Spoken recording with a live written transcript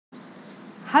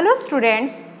Hello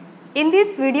students, in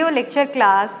this video lecture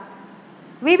class,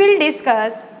 we will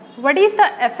discuss what is the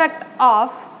effect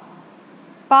of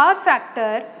power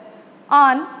factor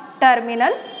on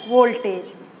terminal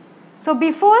voltage. So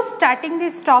before starting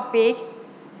this topic,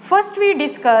 first we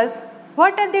discuss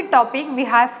what are the topic we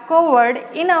have covered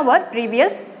in our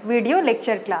previous video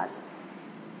lecture class.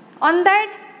 On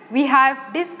that we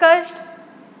have discussed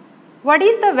what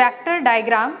is the vector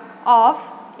diagram of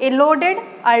a loaded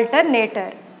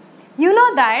alternator. You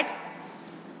know that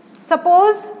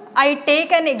suppose I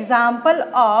take an example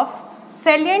of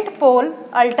salient pole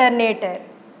alternator,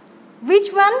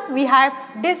 which one we have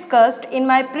discussed in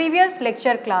my previous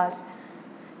lecture class,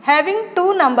 having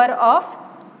two number of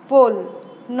pole,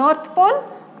 north pole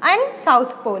and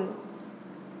south pole,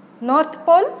 north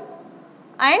pole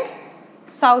and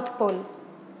south pole.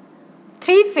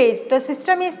 Three phase, the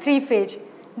system is three phase.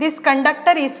 This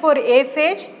conductor is for A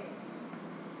phase,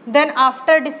 then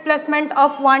after displacement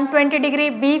of 120 degree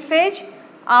B phase,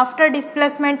 after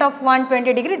displacement of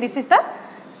 120 degree this is the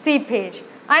C phase.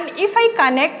 And if I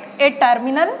connect a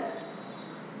terminal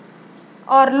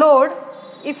or load,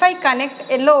 if I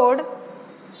connect a load,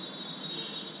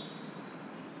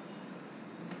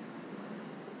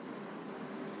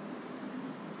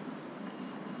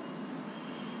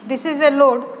 this is a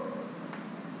load,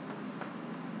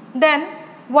 then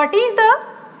what is the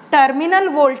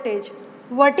terminal voltage?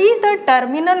 What is the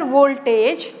terminal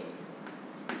voltage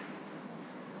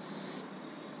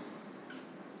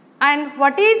and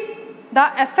what is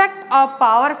the effect of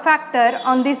power factor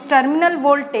on this terminal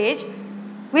voltage,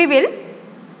 we will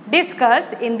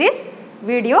discuss in this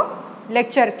video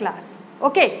lecture class.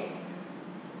 Okay.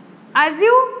 As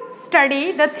you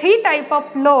study the three type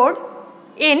of load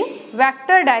in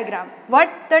vector diagram,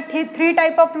 what the three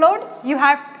type of load you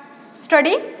have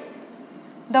studied?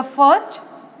 The first,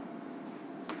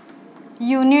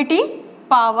 unity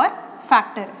power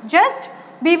factor. Just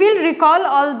we will recall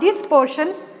all these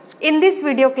portions in this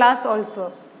video class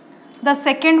also. The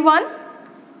second one,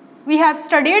 we have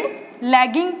studied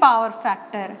lagging power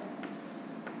factor.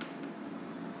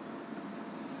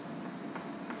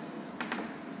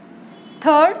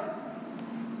 Third,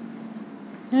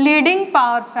 leading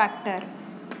power factor.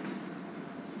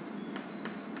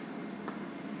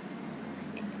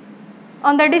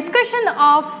 On the discussion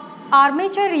of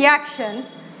armature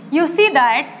reactions, you see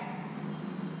that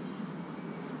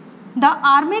the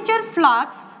armature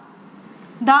flux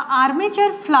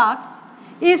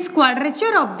is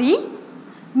quadrature of the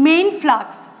main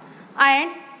flux,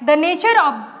 and the nature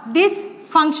of this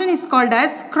function is called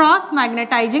as cross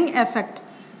magnetizing effect.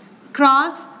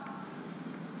 Cross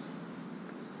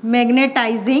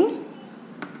magnetizing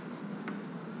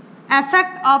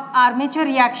effect of armature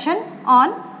reaction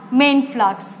on main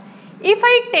flux. If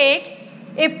I take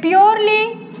a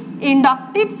purely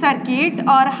inductive circuit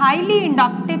or highly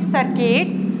inductive circuit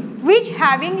which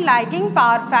having lagging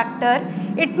power factor,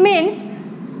 it means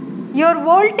your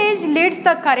voltage leads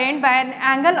the current by an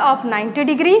angle of 90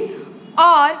 degree,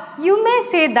 or you may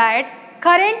say that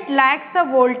current lags the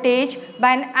voltage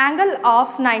by an angle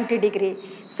of 90 degree.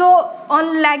 So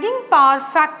on lagging power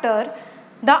factor,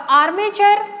 the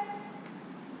armature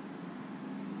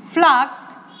flux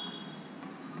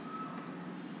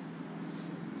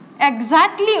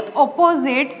exactly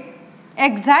opposite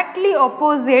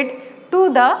to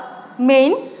the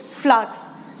main flux.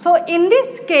 So in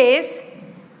this case,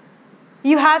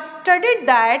 you have studied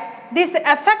that this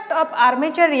effect of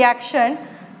armature reaction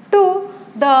to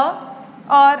the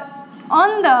or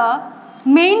on the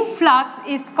main flux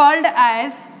is called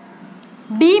as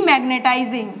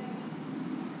demagnetizing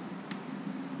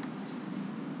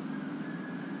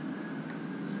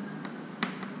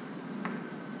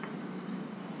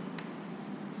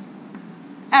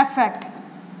effect.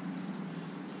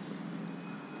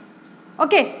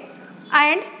 Okay,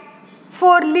 and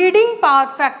for leading power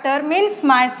factor means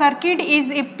my circuit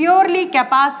is a purely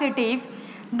capacitive,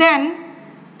 then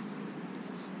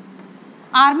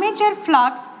armature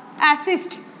flux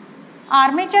assist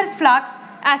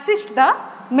the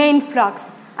main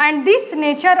flux, and this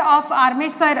nature of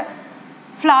armature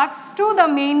flux to the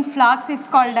main flux is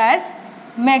called as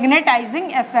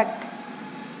magnetizing effect.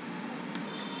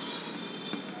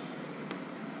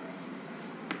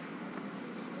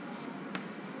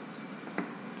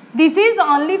 This is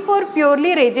only for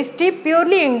purely resistive,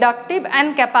 purely inductive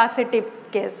and capacitive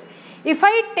case. If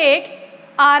I take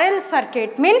RL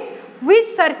circuit, means which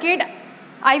circuit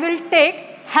I will take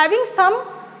having some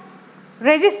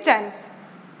resistance,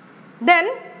 then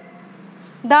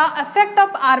the effect of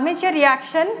armature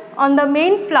reaction on the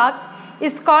main flux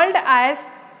is called as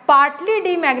partly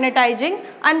demagnetizing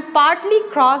and partly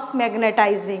cross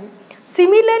magnetizing.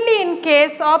 Similarly, in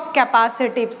case of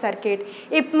capacitive circuit,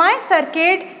 if my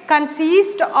circuit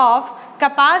consists of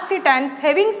capacitance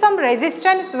having some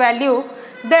resistance value,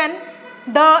 then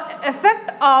the effect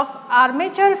of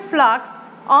armature flux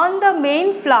on the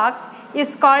main flux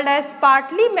is called as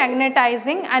partly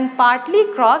magnetizing and partly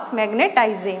cross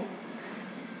magnetizing.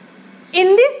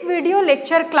 In this video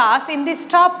lecture class, in this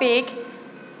topic,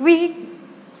 we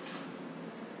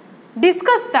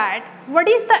discuss that what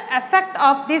is the effect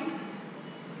of this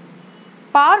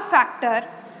power factor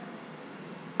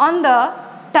on the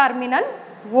terminal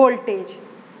voltage.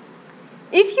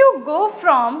 If you go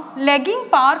from lagging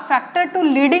power factor to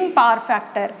leading power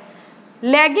factor,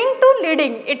 lagging to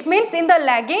leading, it means in the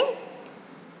lagging,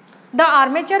 the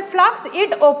armature flux,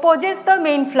 it opposes the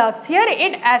main flux. Here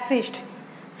it assists.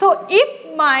 So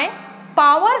if my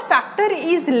power factor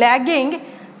is lagging,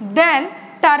 then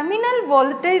terminal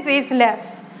voltage is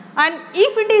less. And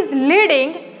if it is leading,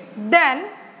 then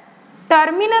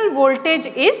terminal voltage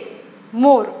is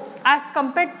more as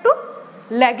compared to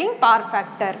lagging power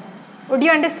factor. Would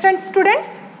you understand,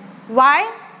 students? Why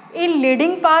in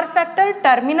leading power factor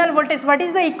terminal voltage? What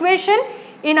is the equation?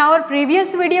 In our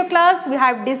previous video class, we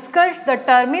have discussed the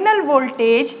terminal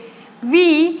voltage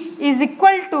V is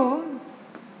equal to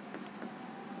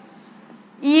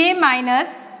EA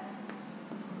minus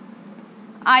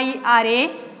IRA,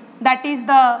 that is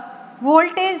the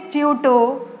voltage due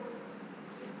to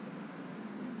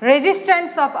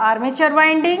resistance of armature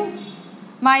winding,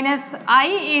 minus I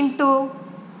into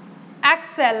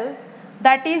XL,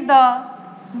 that is the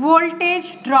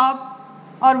voltage drop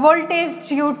or voltage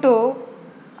due to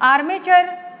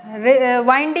armature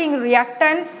winding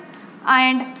reactance,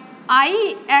 and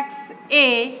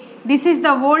IXA, this is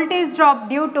the voltage drop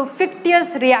due to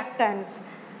fictitious reactance.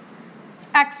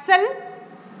 XL,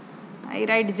 I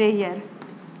write J here.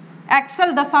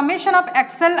 XL, the summation of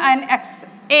XL and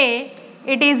XA,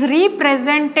 it is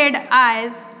represented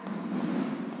as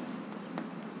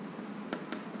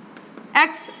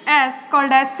XS,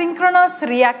 called as synchronous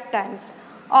reactance,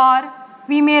 or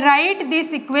we may write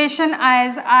this equation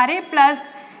as RA plus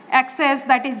XS,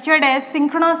 that is ZS,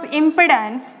 synchronous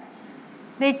impedance.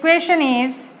 The equation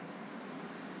is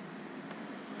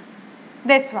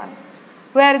this one,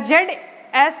 where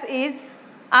ZS is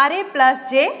RA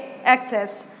plus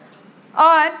JXS,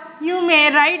 or you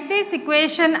may write this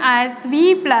equation as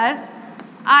V plus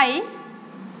I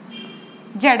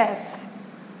ZS.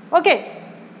 Okay.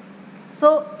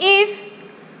 So if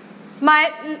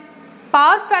my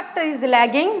power factor is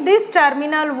lagging, this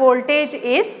terminal voltage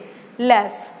is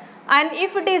less, and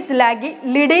if it is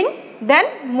leading,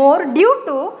 then more due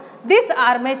to this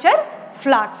armature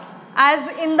flux. As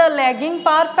in the lagging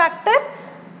power factor,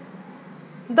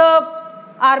 the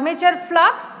armature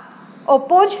flux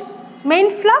oppose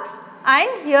main flux, and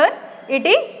here it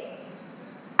is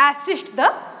assist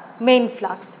the main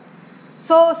flux.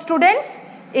 So students,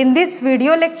 in this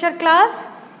video lecture class,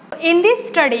 in this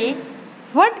study,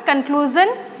 what conclusion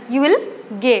you will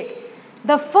get?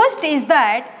 The first is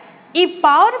that if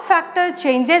power factor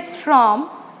changes from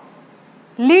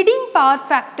leading power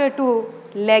factor to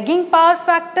lagging power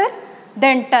factor,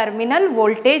 then terminal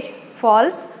voltage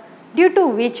falls. Due to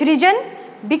which reason?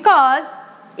 Because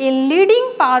in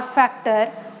leading power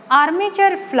factor,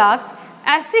 armature flux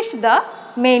assists the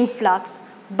main flux,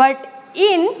 but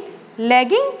in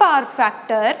lagging power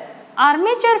factor,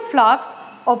 armature flux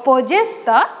opposes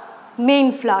the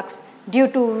main flux, due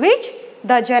to which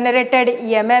the generated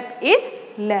EMF is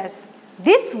less.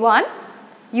 This one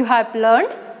you have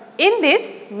learned in this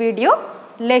video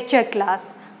lecture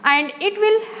class, and it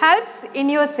will help in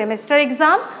your semester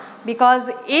exam, because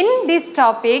in this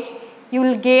topic you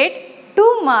will get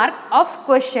 2 mark of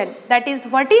question, that is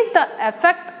what is the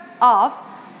effect of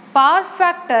power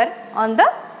factor on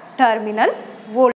the terminal voltage.